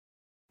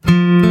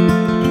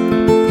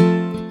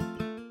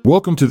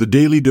Welcome to the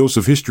Daily Dose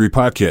of History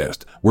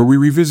podcast, where we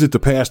revisit the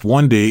past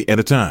one day at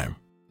a time.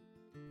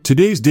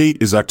 Today's date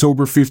is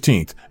October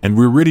 15th, and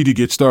we're ready to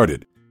get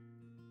started.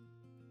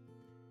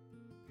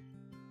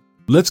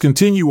 Let's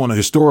continue on a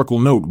historical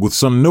note with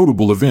some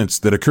notable events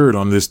that occurred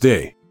on this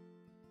day.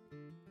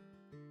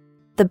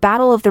 The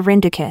Battle of the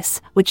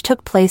Rhyndacus, which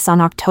took place on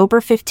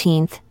October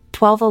 15,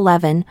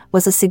 1211,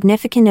 was a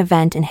significant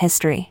event in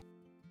history.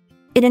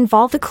 It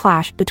involved a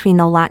clash between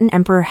the Latin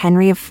Emperor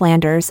Henry of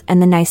Flanders and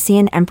the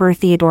Nicaean Emperor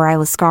Theodore I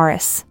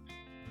Lascaris.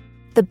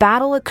 The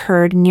battle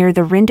occurred near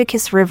the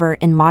Rhyndacus River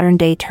in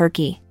modern-day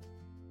Turkey.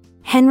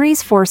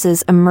 Henry's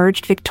forces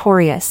emerged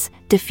victorious,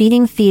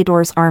 defeating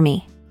Theodore's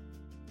army.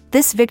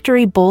 This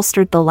victory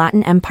bolstered the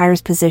Latin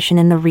Empire's position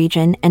in the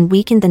region and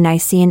weakened the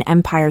Nicaean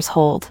Empire's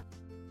hold.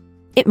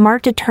 It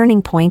marked a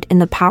turning point in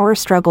the power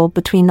struggle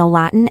between the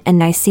Latin and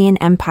Nicaean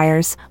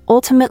empires,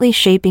 ultimately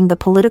shaping the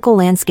political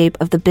landscape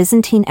of the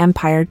Byzantine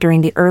Empire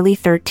during the early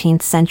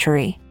 13th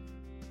century.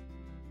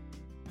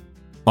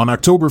 On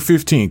October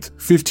 15,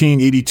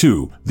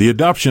 1582, the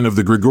adoption of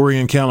the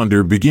Gregorian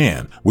calendar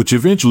began, which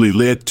eventually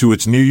led to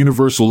its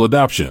near-universal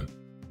adoption.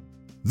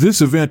 This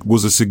event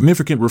was a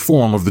significant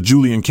reform of the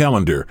Julian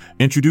calendar,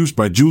 introduced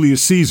by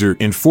Julius Caesar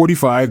in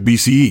 45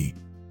 BCE.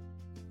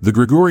 The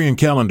Gregorian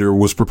calendar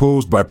was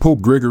proposed by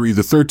Pope Gregory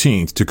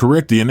XIII to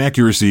correct the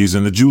inaccuracies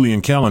in the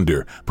Julian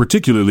calendar,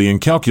 particularly in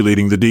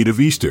calculating the date of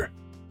Easter.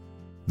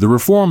 The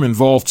reform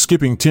involved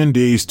skipping 10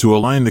 days to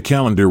align the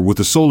calendar with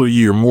the solar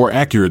year more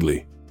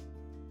accurately.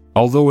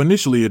 Although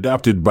initially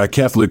adopted by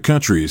Catholic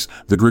countries,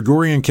 the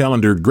Gregorian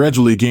calendar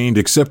gradually gained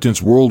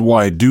acceptance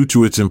worldwide due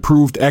to its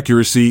improved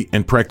accuracy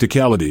and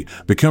practicality,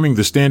 becoming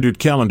the standard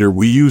calendar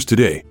we use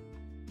today.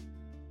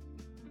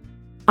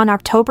 On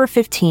October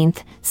 15,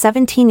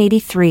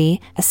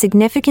 1783, a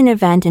significant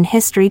event in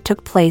history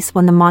took place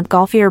when the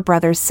Montgolfier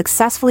brothers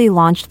successfully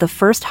launched the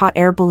first hot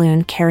air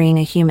balloon carrying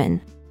a human.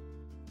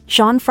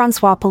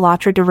 Jean-François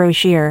Pilatre de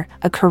Rogier,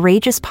 a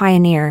courageous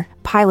pioneer,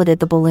 piloted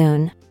the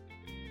balloon.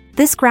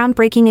 This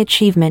groundbreaking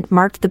achievement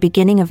marked the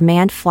beginning of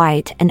manned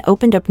flight and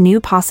opened up new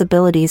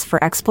possibilities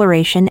for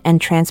exploration and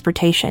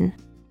transportation.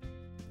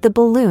 The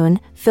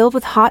balloon, filled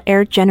with hot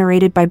air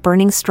generated by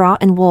burning straw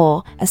and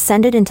wool,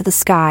 ascended into the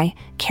sky,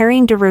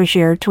 carrying de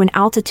Rogier to an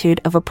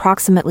altitude of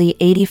approximately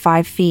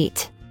 85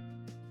 feet.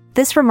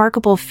 This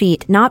remarkable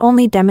feat not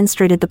only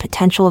demonstrated the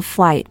potential of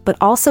flight but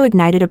also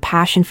ignited a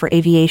passion for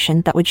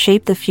aviation that would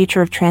shape the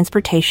future of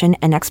transportation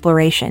and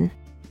exploration.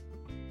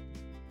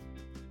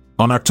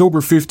 On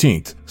October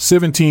 15,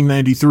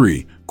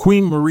 1793,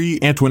 Queen Marie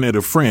Antoinette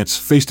of France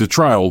faced a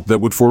trial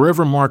that would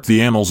forever mark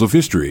the annals of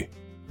history.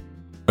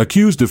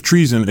 Accused of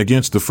treason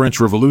against the French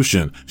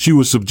Revolution, she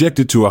was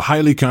subjected to a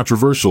highly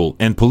controversial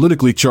and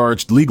politically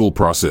charged legal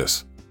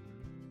process.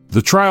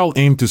 The trial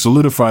aimed to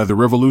solidify the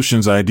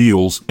revolution's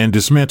ideals and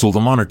dismantle the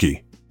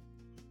monarchy.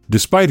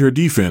 Despite her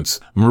defense,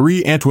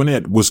 Marie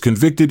Antoinette was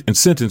convicted and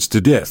sentenced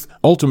to death,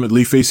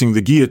 ultimately facing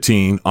the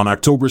guillotine on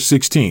October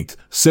 16,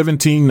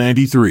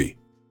 1793.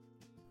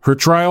 Her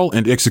trial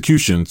and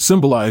execution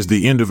symbolized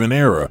the end of an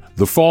era,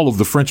 the fall of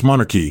the French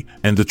monarchy,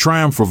 and the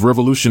triumph of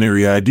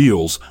revolutionary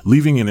ideals,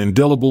 leaving an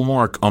indelible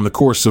mark on the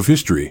course of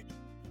history.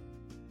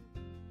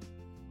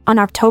 On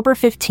October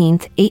 15,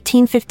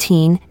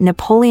 1815,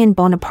 Napoleon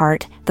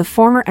Bonaparte, the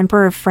former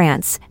Emperor of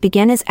France,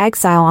 began his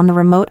exile on the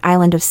remote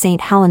island of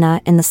St. Helena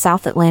in the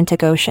South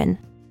Atlantic Ocean.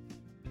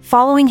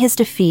 Following his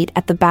defeat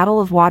at the Battle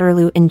of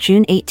Waterloo in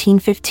June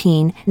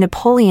 1815,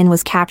 Napoleon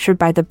was captured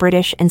by the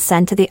British and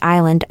sent to the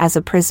island as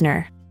a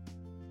prisoner.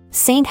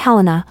 St.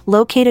 Helena,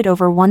 located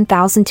over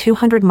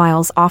 1,200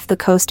 miles off the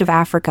coast of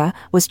Africa,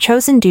 was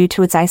chosen due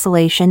to its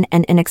isolation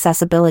and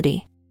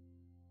inaccessibility.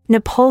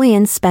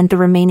 Napoleon spent the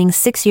remaining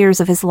 6 years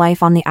of his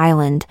life on the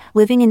island,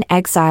 living in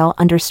exile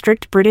under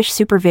strict British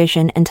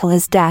supervision until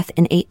his death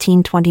in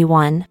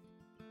 1821.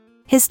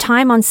 His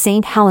time on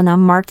St. Helena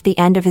marked the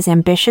end of his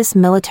ambitious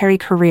military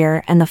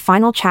career and the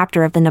final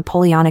chapter of the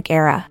Napoleonic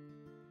era.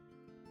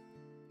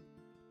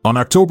 On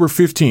October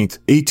 15,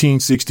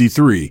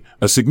 1863,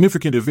 a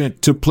significant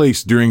event took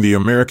place during the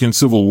American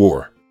Civil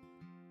War.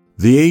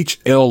 The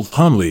H.L.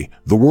 Hunley,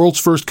 the world's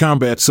first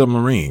combat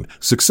submarine,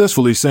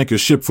 successfully sank a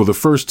ship for the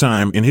first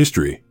time in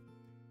history.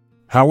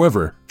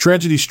 However,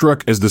 tragedy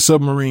struck as the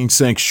submarine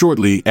sank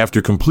shortly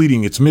after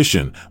completing its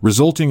mission,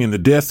 resulting in the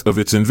death of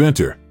its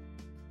inventor.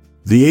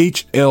 The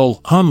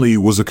H.L. Hunley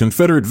was a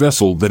Confederate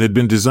vessel that had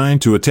been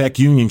designed to attack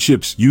Union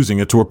ships using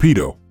a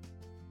torpedo.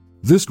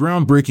 This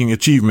groundbreaking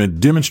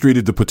achievement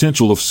demonstrated the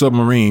potential of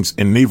submarines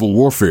in naval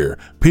warfare,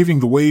 paving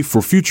the way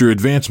for future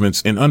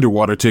advancements in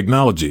underwater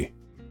technology.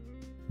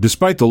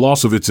 Despite the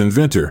loss of its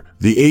inventor,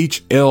 the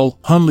H.L.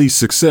 Hunley's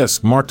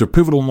success marked a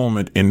pivotal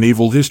moment in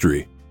naval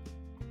history.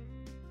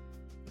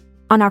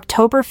 On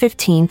October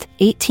 15,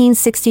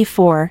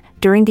 1864,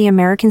 during the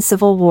American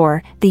Civil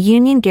War, the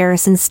Union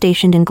garrison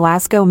stationed in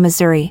Glasgow,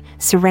 Missouri,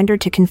 surrendered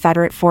to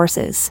Confederate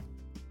forces.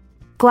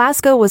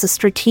 Glasgow was a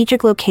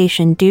strategic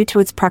location due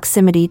to its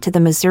proximity to the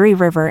Missouri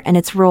River and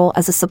its role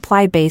as a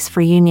supply base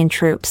for Union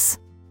troops.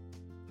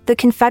 The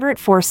Confederate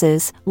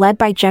forces, led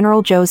by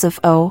General Joseph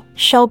O.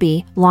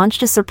 Shelby,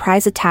 launched a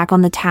surprise attack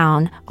on the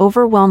town,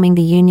 overwhelming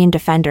the Union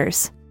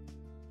defenders.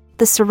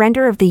 The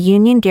surrender of the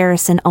Union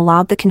garrison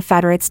allowed the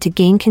Confederates to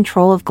gain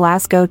control of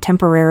Glasgow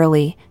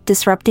temporarily,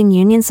 disrupting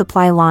Union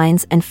supply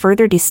lines and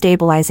further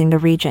destabilizing the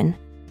region.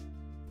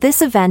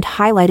 This event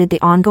highlighted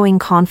the ongoing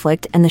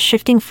conflict and the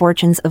shifting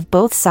fortunes of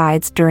both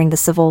sides during the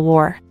Civil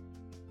War.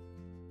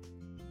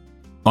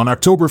 On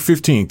October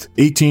 15,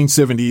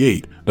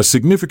 1878, a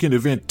significant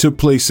event took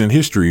place in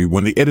history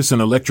when the Edison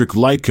Electric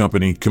Light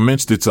Company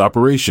commenced its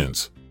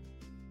operations.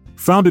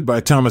 Founded by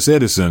Thomas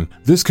Edison,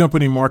 this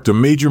company marked a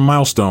major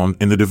milestone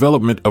in the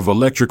development of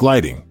electric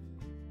lighting.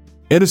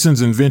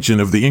 Edison's invention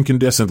of the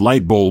incandescent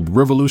light bulb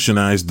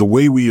revolutionized the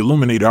way we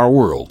illuminate our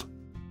world.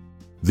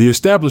 The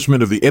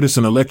establishment of the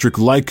Edison Electric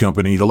Light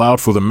Company allowed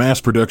for the mass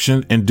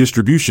production and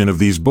distribution of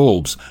these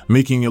bulbs,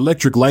 making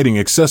electric lighting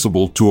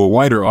accessible to a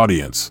wider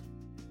audience.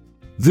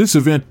 This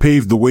event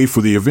paved the way for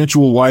the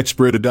eventual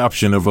widespread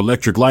adoption of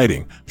electric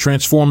lighting,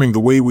 transforming the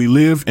way we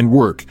live and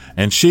work,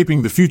 and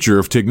shaping the future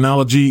of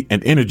technology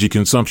and energy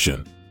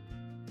consumption.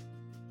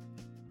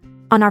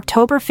 On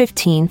October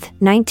 15,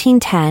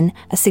 1910,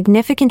 a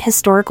significant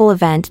historical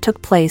event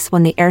took place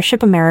when the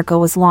airship America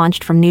was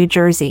launched from New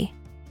Jersey.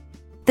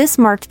 This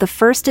marked the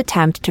first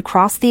attempt to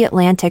cross the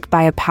Atlantic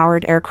by a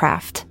powered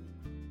aircraft.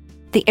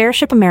 The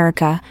airship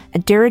America, a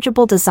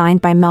dirigible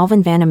designed by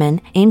Melvin Vanneman,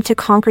 aimed to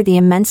conquer the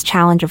immense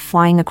challenge of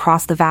flying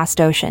across the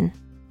vast ocean.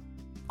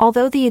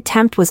 Although the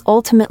attempt was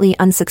ultimately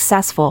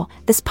unsuccessful,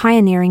 this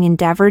pioneering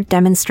endeavor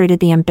demonstrated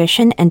the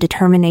ambition and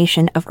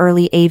determination of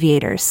early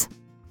aviators.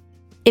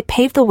 It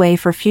paved the way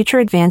for future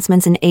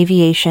advancements in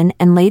aviation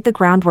and laid the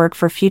groundwork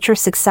for future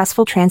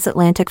successful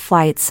transatlantic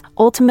flights,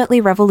 ultimately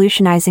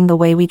revolutionizing the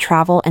way we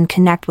travel and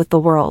connect with the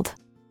world.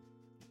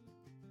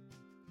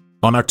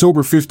 On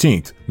October 15,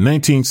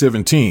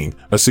 1917,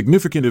 a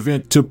significant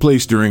event took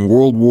place during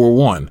World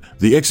War I,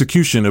 the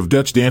execution of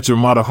Dutch dancer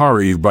Mata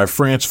Hari by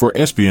France for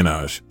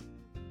espionage.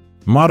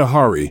 Mata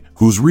Hari,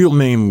 whose real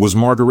name was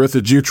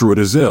Margaretha Geertruid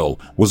Azel,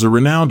 was a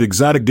renowned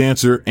exotic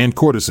dancer and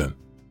courtesan.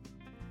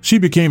 She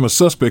became a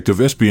suspect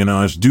of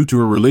espionage due to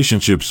her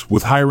relationships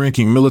with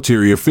high-ranking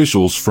military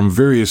officials from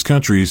various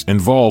countries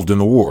involved in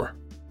the war.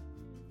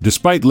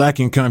 Despite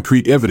lacking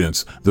concrete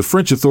evidence, the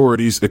French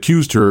authorities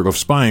accused her of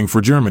spying for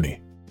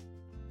Germany.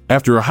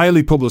 After a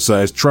highly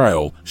publicized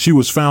trial, she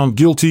was found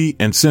guilty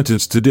and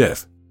sentenced to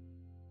death.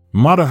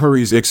 Mata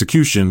Hari's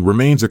execution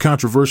remains a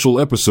controversial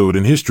episode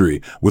in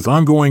history, with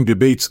ongoing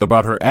debates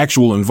about her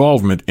actual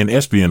involvement in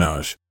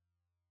espionage.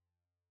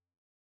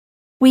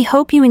 We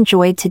hope you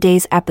enjoyed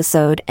today's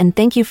episode and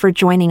thank you for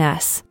joining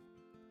us.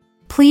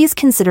 Please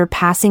consider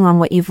passing on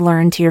what you've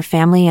learned to your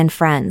family and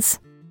friends.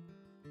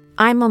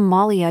 I'm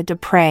Amalia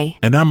Dupre.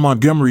 And I'm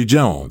Montgomery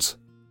Jones.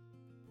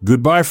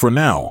 Goodbye for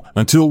now,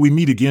 until we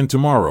meet again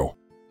tomorrow.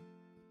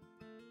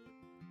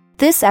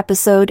 This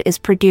episode is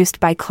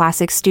produced by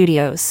Classic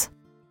Studios.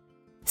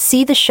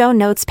 See the show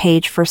notes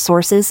page for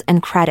sources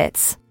and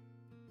credits.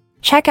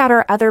 Check out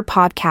our other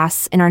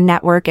podcasts in our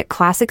network at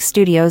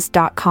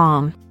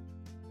classicstudios.com.